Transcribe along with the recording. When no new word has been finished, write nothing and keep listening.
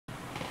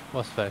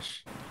What's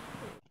flash?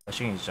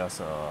 Flashing is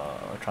just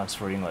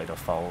transferring like the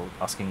file,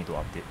 asking it to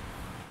update.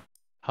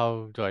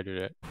 How do I do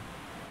that?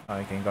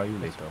 I can guide you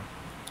later.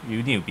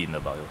 You need to be in the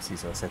BIOS.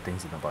 It's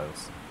settings in the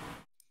BIOS.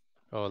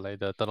 Oh, like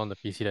the turn on the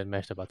PC then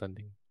mash the button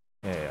thing.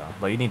 Yeah.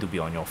 But you need to be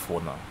on your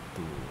phone to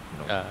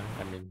I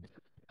mean,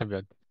 I'm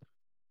good.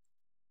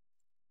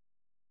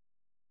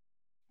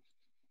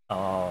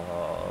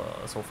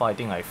 So far I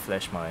think I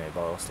flashed my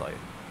BIOS like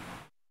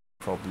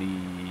probably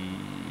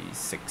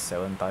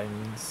 6-7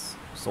 times.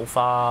 So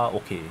far,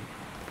 okay.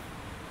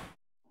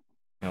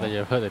 But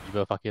you've heard that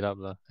people fuck it up,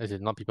 lah. As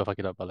in, not people fuck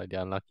it up, but like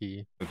they're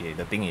unlucky. Okay,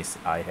 the thing is,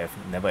 I have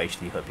never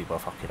actually heard people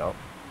fuck it up,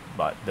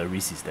 but the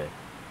risk is there.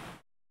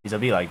 It's a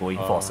bit like going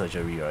for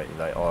surgery, right?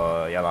 Like,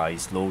 yeah lah,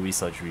 it's low risk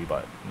surgery,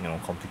 but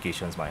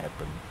complications might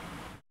happen.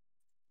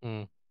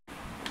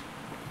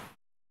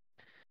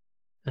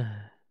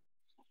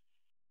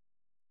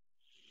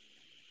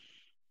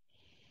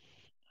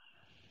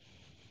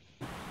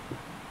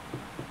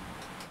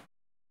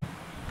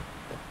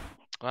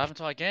 What happened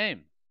to our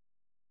game?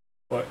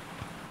 What?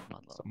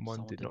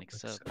 Someone did not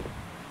accept.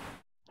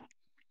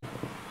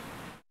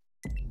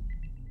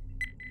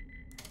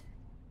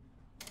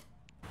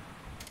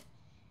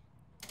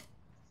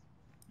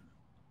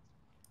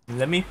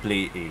 Let me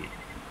play A.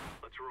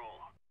 Let's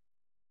roll.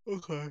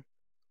 Okay.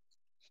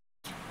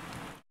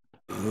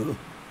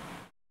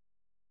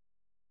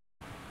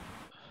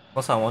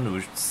 Because I want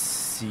to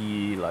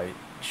see, like,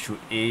 should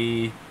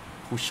A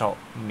push out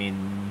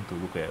main to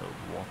look at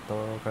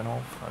water, kind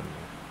of? I don't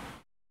know.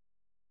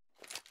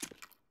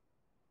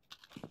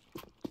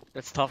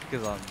 It's tough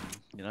because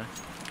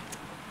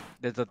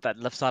there's that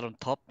left side on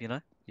top, you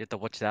have to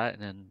watch that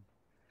and then.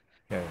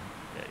 Yeah.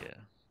 Yeah.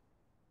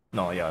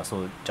 No, yeah.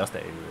 So just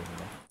that area,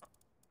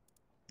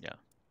 Yeah.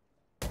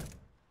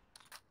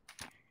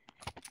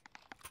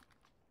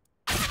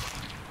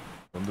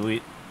 Don't do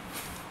it.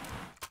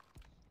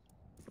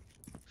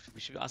 We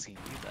should be asking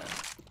you that.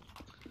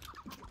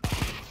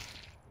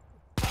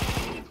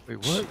 Wait,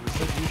 what?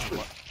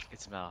 What?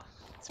 It's Mal.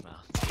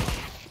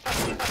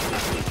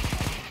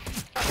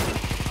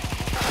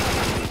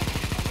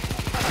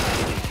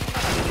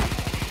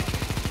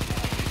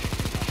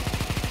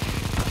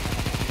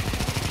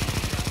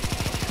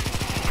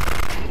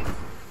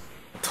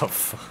 What the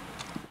fuck?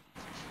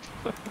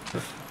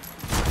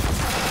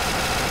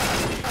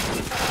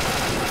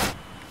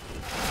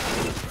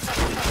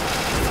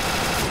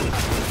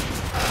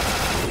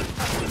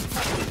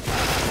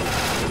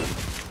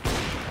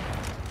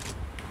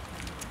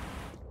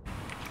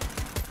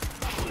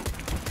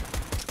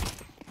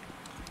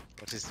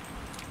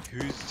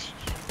 Who's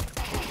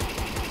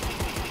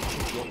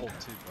your ult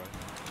too, bro?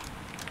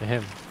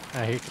 Him.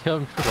 I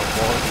killed him through the wall.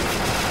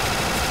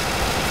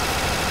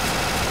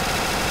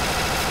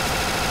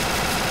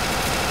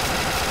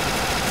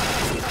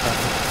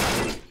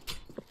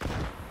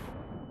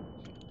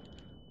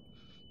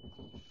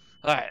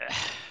 Alright.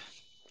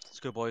 Let's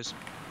go, boys.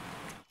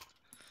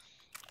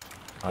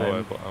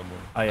 I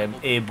am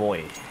A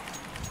boy.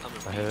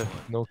 I have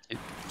no kid.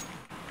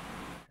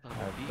 I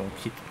have no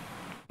kid.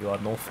 You are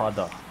no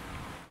father.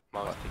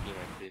 Mouse taking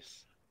my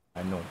place.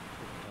 I know.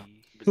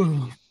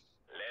 Let's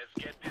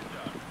get this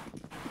done.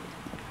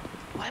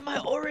 Why am I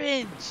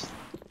orange?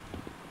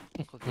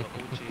 Because you're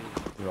OG.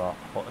 You are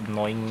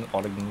annoying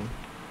orange.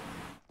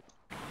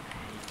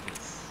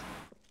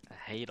 I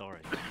hate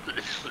orange.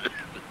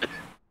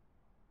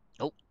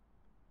 Oh.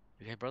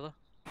 You okay, brother?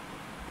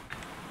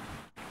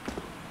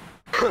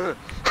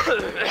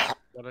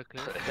 Water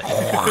clear?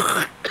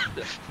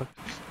 Nice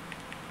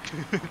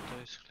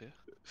clear.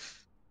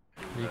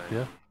 Me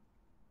clear?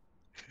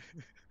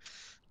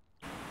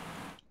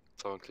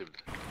 Someone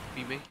clipped.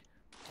 Be me?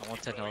 I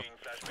want 10 health.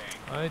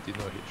 I did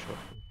not hit shot.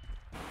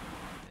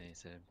 Yeah,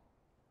 same.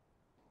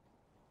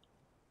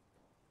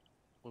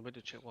 We're going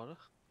to check water.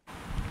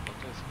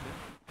 Water is clear.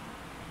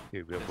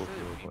 Okay, we are both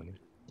low money.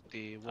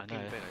 They walking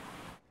know, back.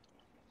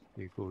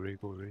 Okay, go Ray.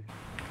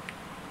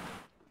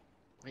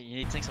 Wait, you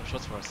need to take some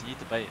shots for us. You need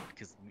to bait,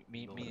 because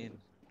me and...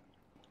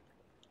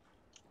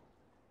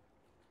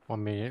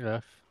 1 minute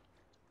left.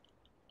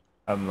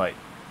 I'm like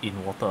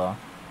in water.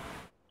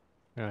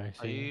 Yeah, I Are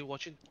see. you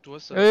watching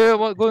towards the... Hey,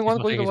 one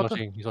going to water.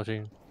 He's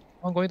watching.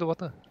 One going to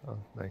water. Oh,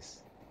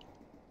 nice.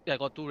 Yeah, I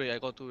got 2 ray.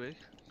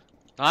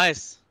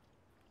 Nice!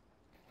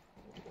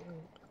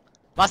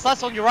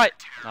 Last on your right!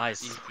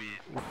 Nice. Easy.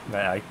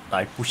 Like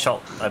I push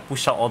out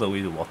all the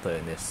way to water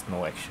and there's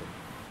no action.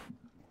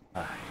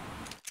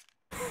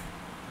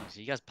 So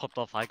you guys popped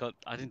off. I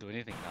didn't do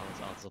anything. I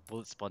was a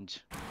bullet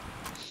sponge.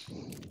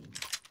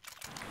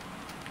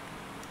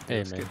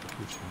 Hey man.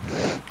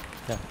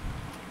 Yeah.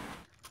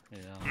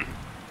 Yeah.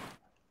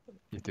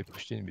 If they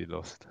pushed in, we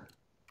lost.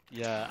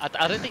 Yeah,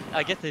 I don't think.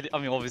 I guess they. I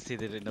mean, obviously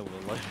they didn't know we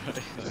were live.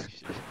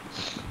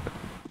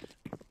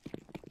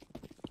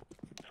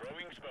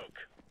 Throwing smoke.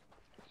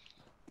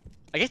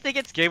 I guess they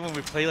get scared when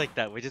we play like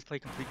that. We just play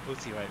complete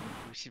pussy, right?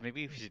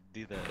 Maybe we should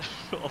do that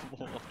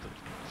more often.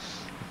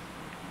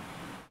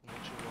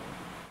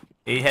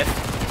 A head.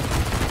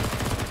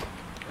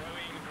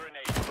 Throwing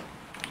grenade.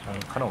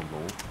 I'm kind of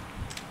low.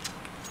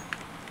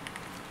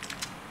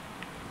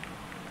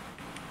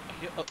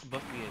 Here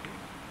above me, I think.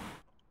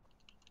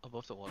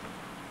 Above the water.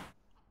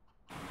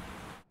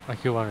 I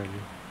killed one already.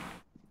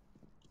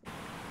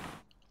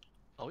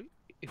 Are we?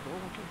 Is no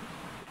one watching?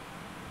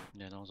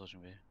 Yeah, no one's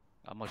watching me.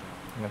 I'm watching.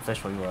 I'm gonna flash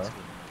for you,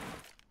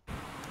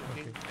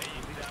 Walking.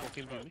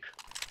 Walking behind me.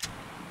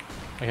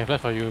 I can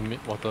flash for you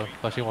mid water.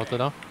 Flashing water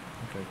now.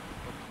 Okay.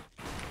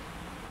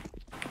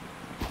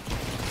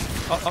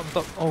 Up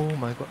top. Oh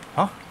my god.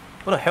 Huh?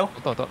 What the hell?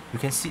 On top. You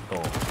can see. Oh.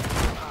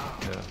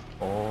 Yeah.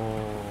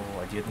 Oh,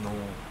 I didn't know.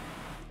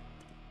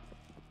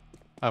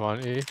 I'm on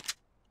A.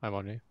 I'm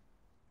on A.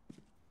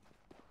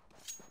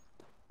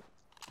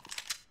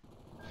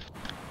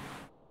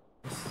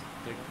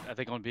 Are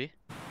they going B?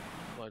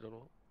 Oh, I don't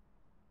know.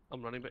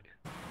 I'm running back.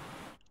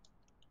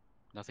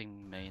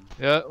 Nothing main.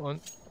 Yeah, one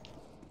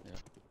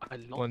I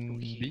locked one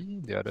to him.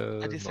 B, the other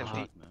I did not. 70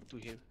 man. to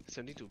him.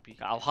 70 to B.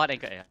 I'll hard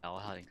anchor A. I'll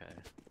hard anchor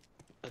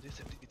A. I did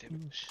 70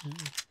 damage.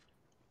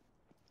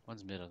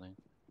 One's mid, I think.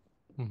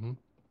 Mm-hmm.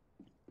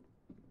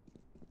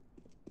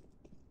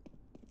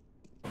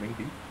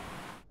 Maybe.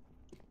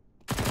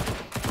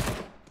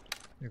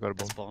 You got a bomb.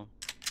 That's bomb.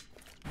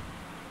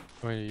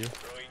 Where are you?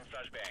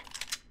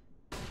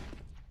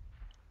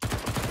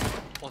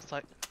 One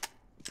side.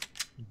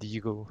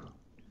 Deagle.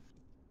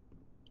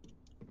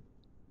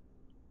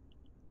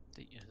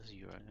 Yeah, this is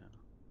you right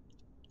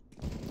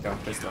now. Yeah,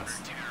 that's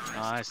last.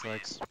 Nice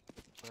legs.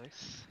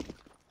 Nice.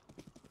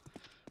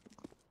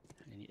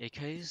 Any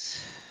AKs?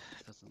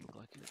 Doesn't look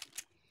like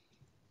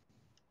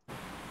it.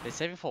 They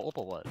saving for op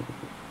or what?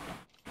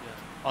 Yeah.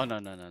 Oh no.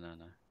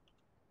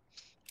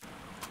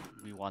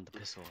 We won the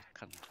pistol.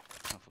 Can't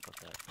forgot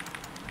that.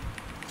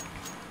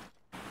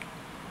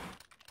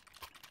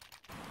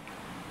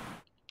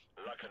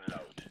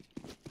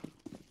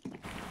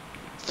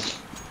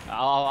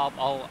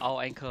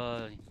 I'll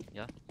anchor.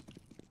 Yeah.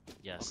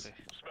 Yes.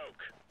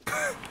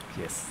 Okay.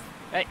 Yes.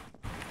 Hey.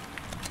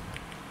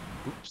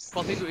 Oops.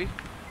 14 to E.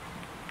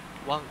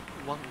 One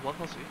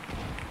close to E.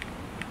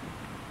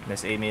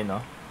 There's A main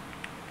now.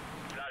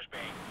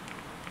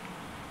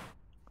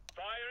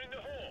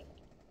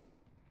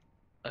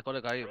 I got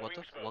a guy in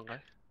water. One guy.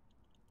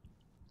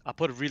 I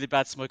put a really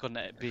bad smoke on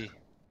that B.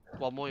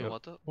 One more in Yep.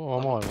 water. Oh,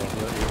 one more. What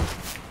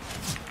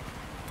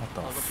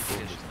the I'm not f-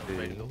 PTH. I'm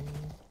very low.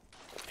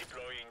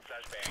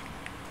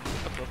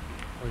 Above me.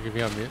 I'm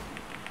giving up mid.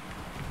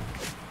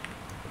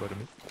 Go to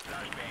mid.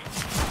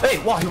 Hey,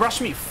 wow, he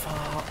rushed me.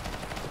 Fuck.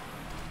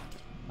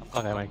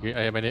 Okay,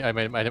 I made it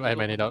out. Go.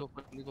 Grenade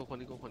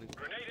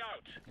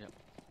out. Yep.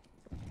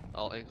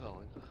 I'll anchor.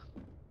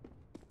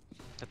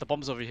 The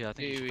bomb's over here, I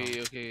think. Hey, it's wait,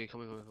 down. okay,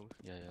 coming.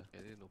 Yeah. I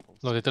didn't know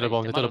bombs. No, they took the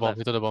bomb. They took the bomb.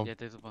 They took the bomb. Yeah,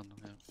 there's a bomb.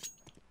 Yeah.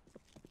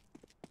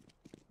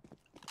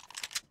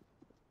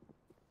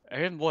 I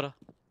hear him water.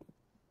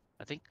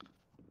 I think.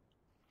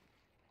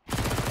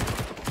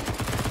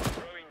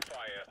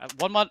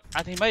 One month.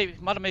 I think he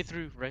might have made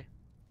through, Ray.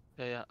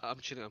 Yeah, I'm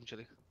chilling. I'm Yeah,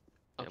 chilling.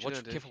 watch and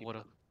then careful keep-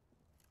 water.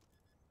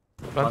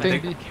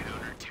 Planting B.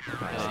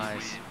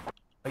 Nice.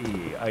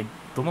 Hey, I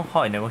don't know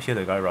how I never hear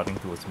the guy running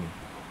towards me.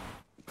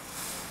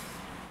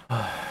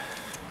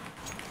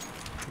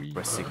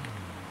 We're sick.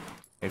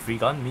 Hey, free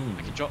gun me.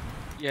 I can drop.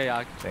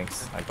 Yeah.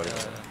 Thanks, I got it.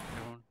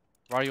 Everyone.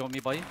 Why you want me,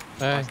 buddy?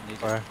 Hey, Nice and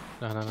easy. alright.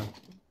 No.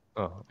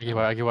 Oh,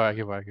 I give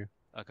away.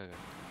 Okay.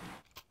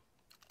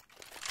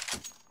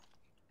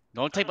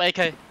 Don't take my AK.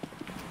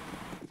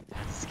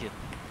 That's a skip.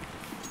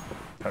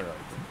 Alright.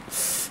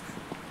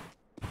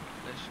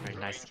 Very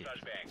nice skip.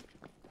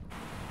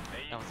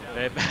 That was a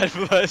very bad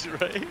voice,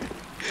 right?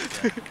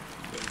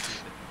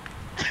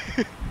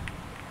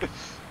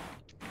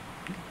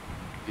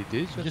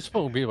 Did you just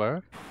spoke B,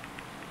 right?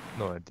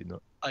 No, I did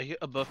not. I hear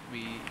above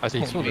me. I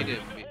think he so, made man.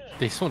 it.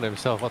 They spawned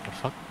themselves. What the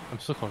fuck? I'm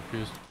so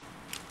confused.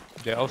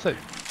 They're outside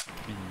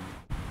B.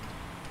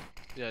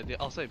 Yeah,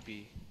 they're outside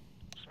B.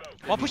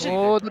 One pushing.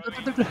 Oh, What's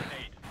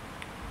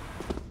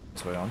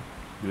going on?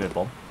 Do you have a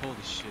bomb? Holy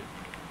shit.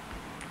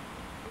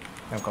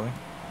 I'm coming.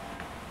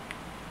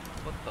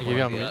 What the I give you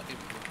a fuck? minute.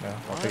 Yeah,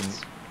 I'll take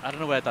What? I don't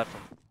know where I died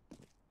from.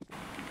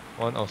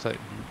 one outside B.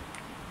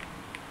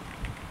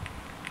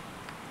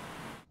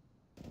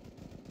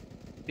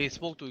 They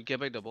smoke to get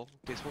back the bomb.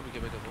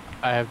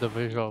 I have the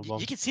visual bomb.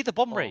 You can see the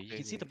bomb, Oh, Ray. okay, You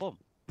can see okay. the bomb.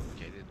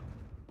 Okay, I didn't know.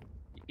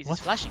 It's What?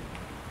 flashing.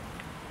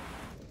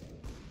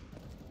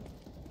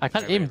 I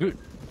can't Right, aim right, good.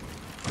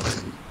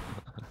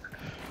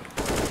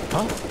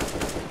 Huh?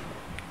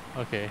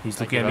 Okay. He's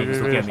I looking give at up. me,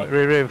 he's looking at me.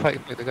 Ray,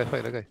 fight the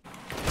guy.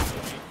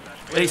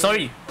 Hey,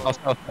 sorry!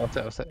 Outside.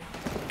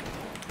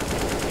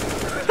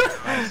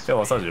 That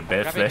was such a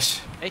bad Grab it.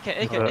 flash. AK.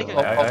 I think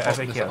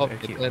yeah,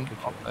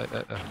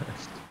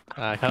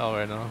 I can't out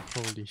right now.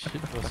 Holy shit,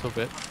 that was so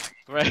bad.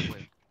 Right.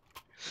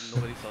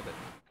 Nobody saw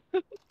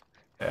that.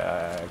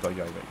 Yeah, I got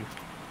you.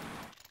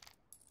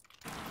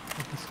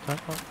 This guy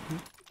out.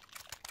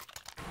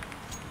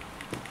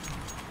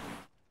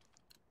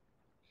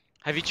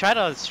 Have you tried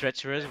a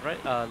stretch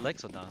right?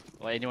 Legs or not?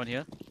 Or anyone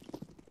here?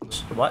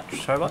 What?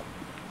 Try what?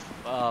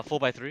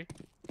 4x3?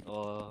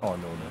 Or Oh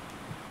no.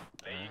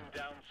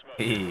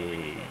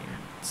 Hey,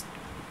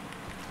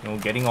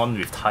 getting on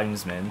with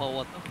times, man. Oh,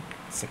 what?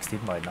 16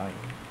 by 9.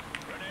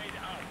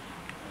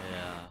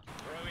 Yeah.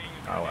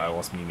 I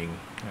was memeing,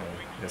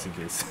 just in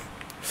case.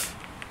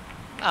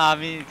 I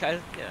mean, kind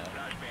of, yeah.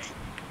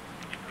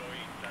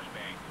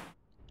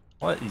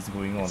 What is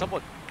going on?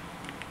 Somewhat.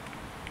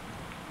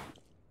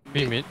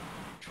 3 mid.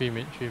 3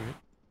 mid. 3 mid.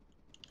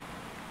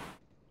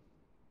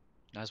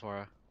 Nice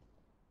war.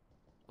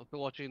 I've been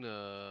watching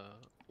the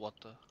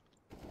water.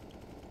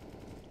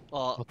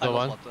 Oh, I Water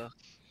lost one. water.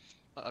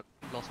 I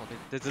lost water.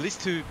 There's at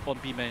least 2 on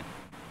B main.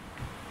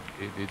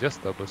 They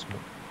just double smoke.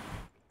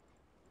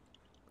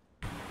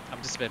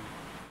 I'm just spamming.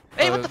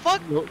 Hey, what the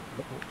fuck? No,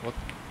 what?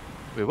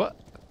 Wait, what?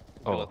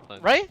 Oh.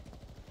 Ray?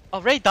 Oh,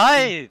 Ray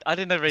died! I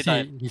didn't know Ray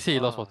died. He said he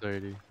lost Ah. water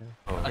already. Yeah.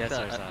 Oh. Yeah, I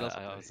sorry, thought I sorry. lost I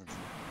water. wasn't.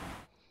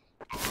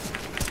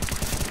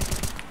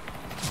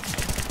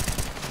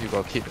 You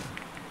got kid.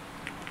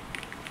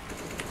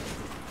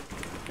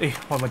 Hey,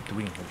 what am I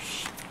doing? Oh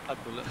shit. I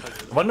bullet.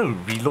 I want to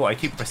reload, I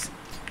keep pressing.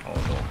 Oh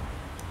no.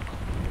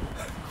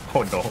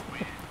 Oh no.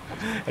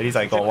 At least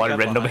I got one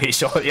random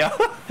headshot, yeah.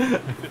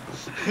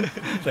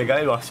 The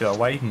guy was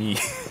why me?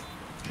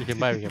 We can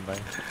buy. Yeah,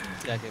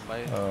 I can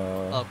buy.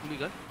 Fully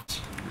gun.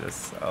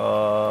 Yes.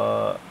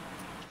 No,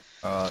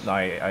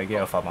 I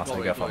get a farmers. I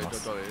get a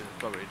farmers.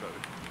 Drop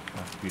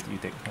it. You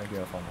take. I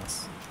get a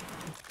farmers.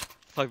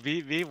 Fuck,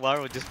 me and War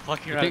were just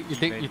fucking around. You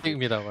take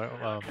me down, right?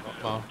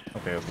 Wow.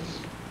 Okay. I'm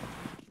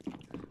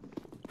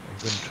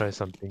gonna try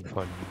something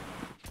fun.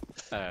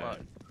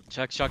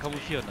 Shall I come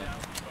with you or not?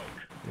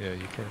 Yeah,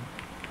 you can.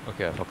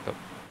 Okay, I fucked up.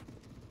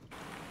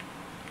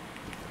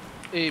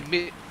 Hey,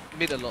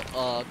 mid a lot.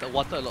 The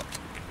water a lot.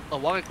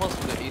 One across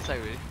to the A side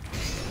already.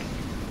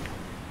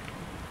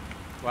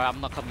 Right, I'm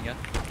not coming yet.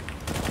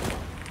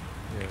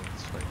 Yeah,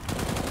 that's fine.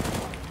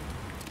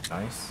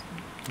 Nice.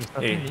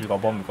 Hey, you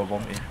got bomb. Okay.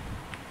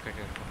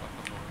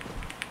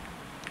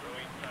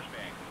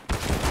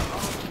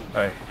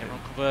 Hey.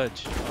 Everyone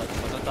converge.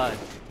 Don't die.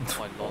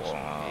 Oh, I lost.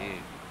 Wow. Hey.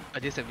 I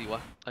did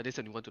 71. I did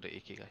 71 to the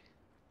AK guy.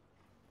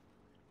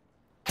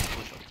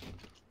 Good shot.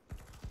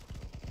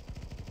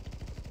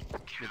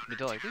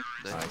 Middle, I think.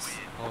 Nice.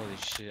 Holy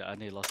shit, I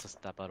nearly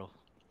lost that battle.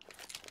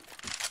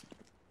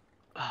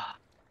 Ah.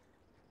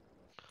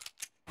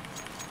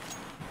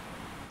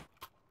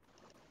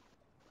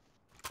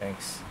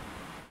 Thanks.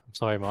 I'm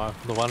sorry, Ma.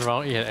 The one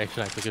round he had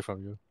action, I took it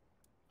from you.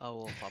 I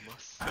will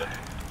farmers.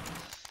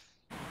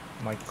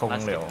 My Last Kong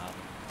thing, Liao.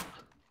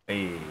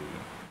 Hey. I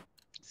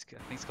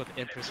think it's called the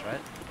Empress,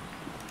 right?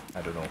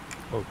 I don't know.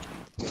 Oh.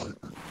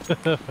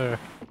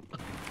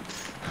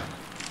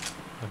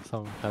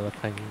 Some hella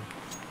tiny.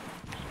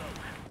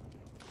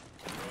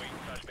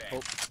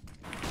 Oh.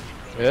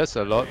 There's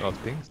a lot of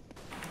things.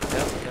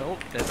 Yeah, oh,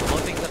 there's a lot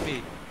of things that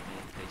they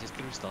just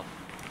threw stuff.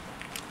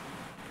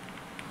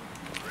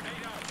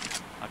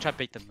 I'll try to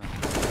bait them, man.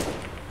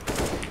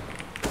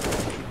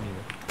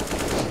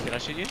 Did I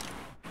shoot you?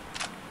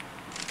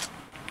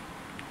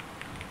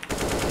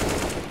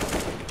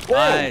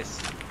 Nice!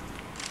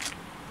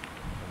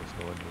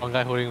 One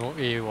guy holding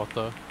A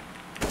water.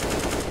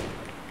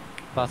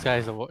 Last guy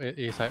is the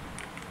A side.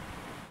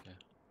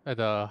 At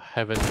the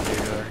heaven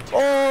area.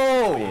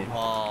 Oh!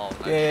 Wow,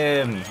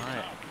 Damn! nice.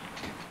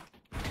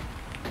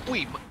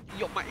 Wait,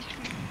 your mic.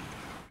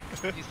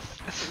 Is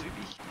SWB.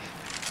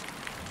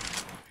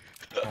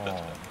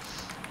 Oh.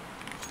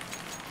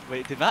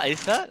 Wait, did Matt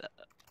ace that?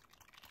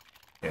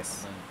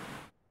 Yes.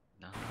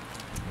 No.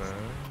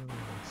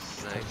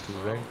 Time to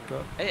rank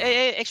up.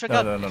 Hey, extra No,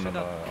 gun! no, extra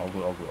gun. All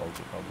good. Oh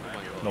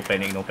my god. No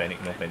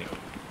panic.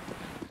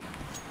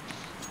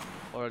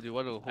 Or do you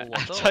want to hold I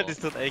water? tried or- to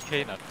steal the AK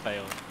and I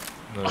failed.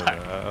 No,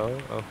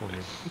 I'll hold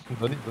it.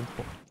 Don't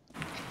hold.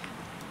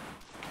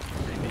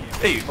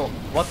 Hey, oh,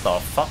 what the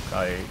fuck?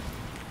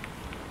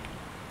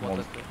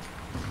 Water.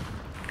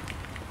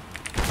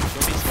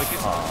 Don't be smoking.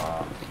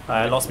 I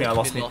lost me. We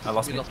lost.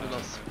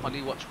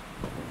 Honey, watch.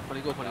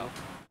 Honey, go.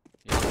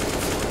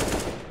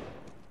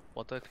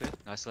 Water clear.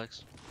 Nice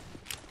legs.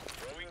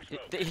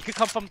 He could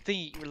come from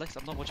the relax,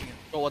 I'm not watching it.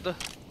 Oh, water.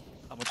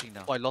 I'm watching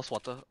now. Oh, I lost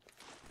water.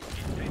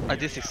 I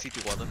did 60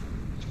 to water.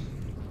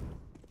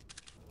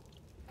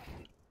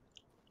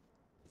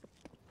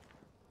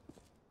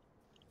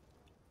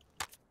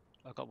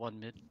 I got one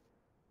mid.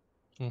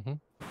 Mm-hmm.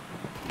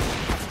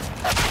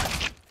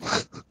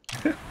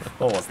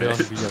 What was Stay on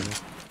that? B on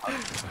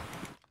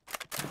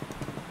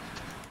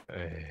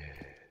it.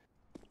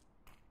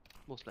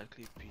 Most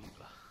likely B.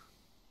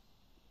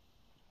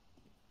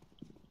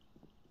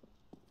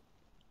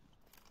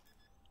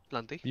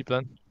 Planting. B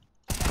plan.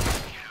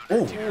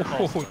 Oh!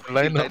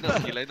 Line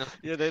up. He line up.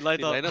 Yeah, they lined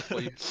He up. line up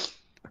for you.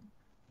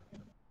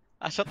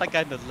 I shot that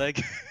guy in the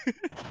leg.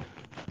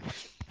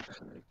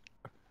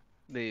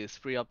 They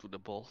spray up to the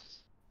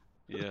balls.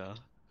 Yeah.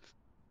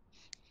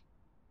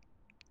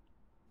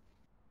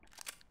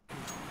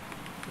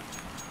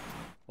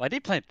 Why did he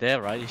plant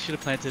there, right? He should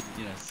have planted,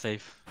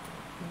 safe.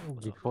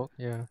 Before,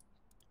 yeah.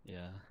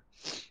 Yeah.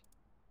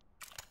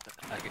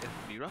 I get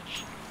B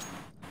rush.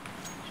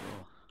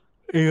 Sure.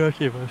 Yeah,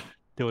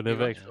 they will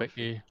never right, expect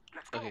A.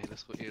 Okay,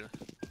 let's go A.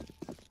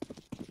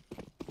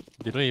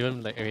 They don't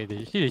even like. Okay,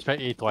 they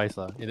tried A twice.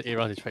 In the A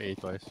round, they tried A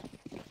twice.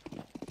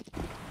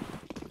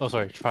 Oh,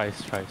 sorry,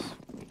 twice. Water,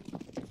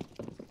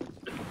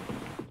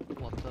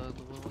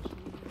 no one watching.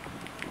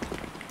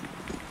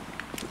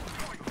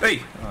 Hey!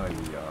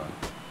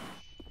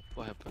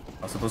 What happened?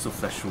 I was supposed to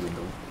flash through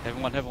window.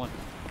 Heaven one, heaven one.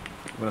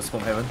 I'm gonna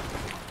smoke heaven.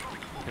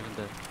 Heaven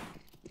there.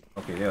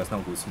 Okay, that was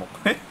not good smoke.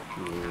 Low.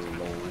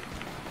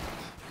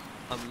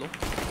 I'm low.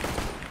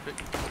 Wait.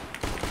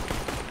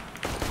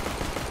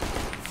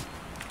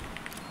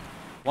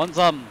 One's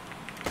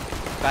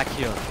back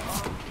here.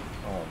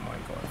 Oh my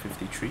god,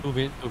 53. 2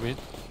 mid, 2 mid.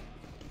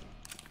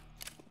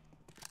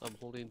 I'm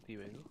holding B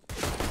right now.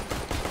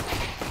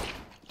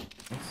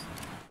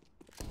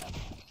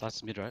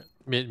 That's mid, right?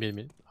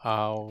 Mid.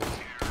 Ow.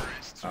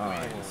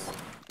 Nice.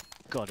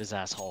 God, his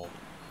asshole.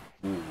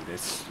 Ooh,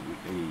 that's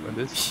And really...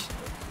 this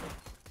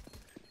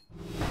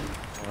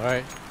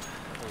Alright.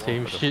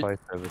 Same for the shit.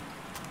 5-7.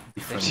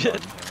 different Shit.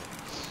 one.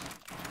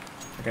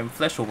 I can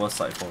flash over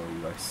side for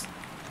you guys.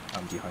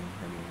 I'm behind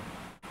anyway.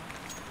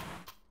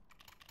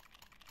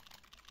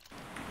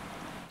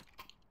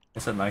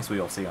 That's a nice way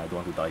of saying I don't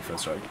want to die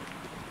first, right?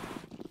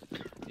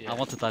 Yeah. I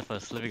want to die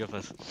first. Let me go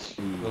first.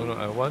 No,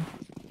 I won.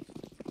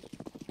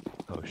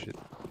 Oh shit.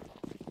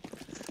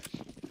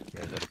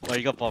 Yeah, that, Oh,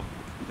 you got bomb.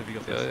 Let me go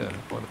first. yeah,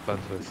 I want to plant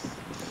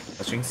first.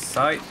 Touching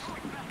side.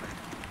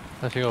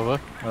 Touching over.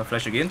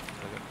 Flash again.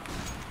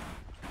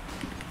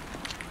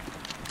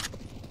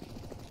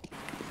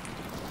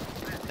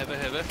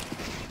 Heaven.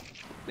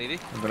 Lady.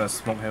 I'm gonna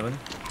smoke heaven.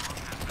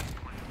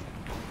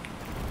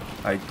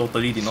 I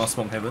totally did not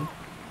smoke heaven.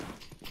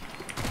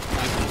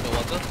 The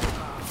water.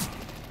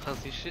 Can't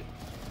see shit.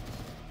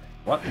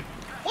 What?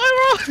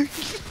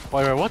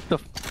 Why, what the?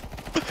 What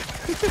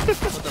the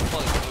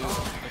fuck is going on?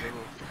 I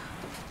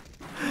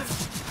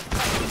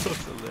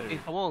don't know. Hey,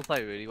 someone on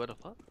side already. What the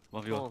fuck?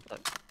 1v1. Someone on side.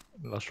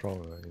 Last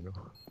round, you know.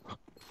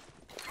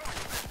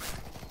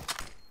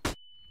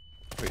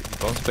 Wait, he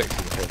bounced back to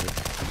the heaven.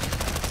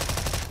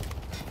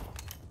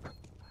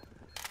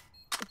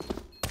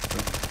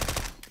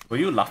 Were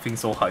you laughing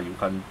so hard you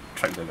can't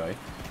track the guy?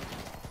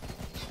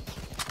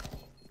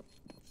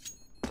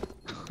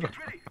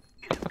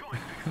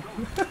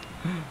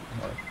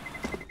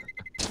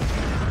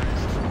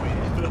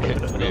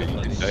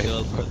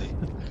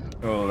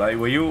 Oh, like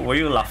were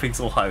you laughing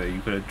so hard that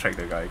you couldn't track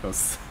the guy?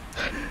 Cause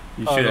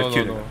you Oh, should no, have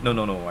killed no, the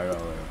guy. No,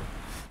 Myra.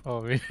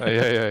 Oh, me.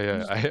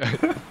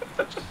 Yeah.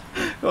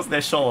 Cause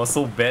that shot was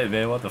so bad,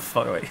 man. What the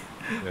fuck, like?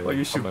 Yeah, What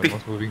you how my shooting?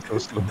 mouse moving so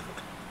slow.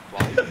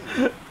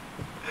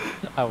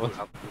 I was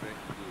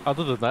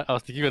other than that, I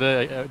was thinking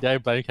whether did I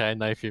blind can I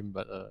knife him,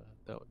 but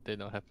that did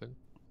not happen.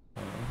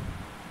 I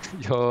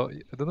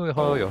don't know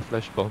how your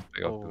flash bounced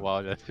back Oh up.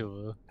 wow, that's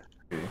silver.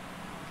 Okay.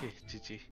 Okay, GG.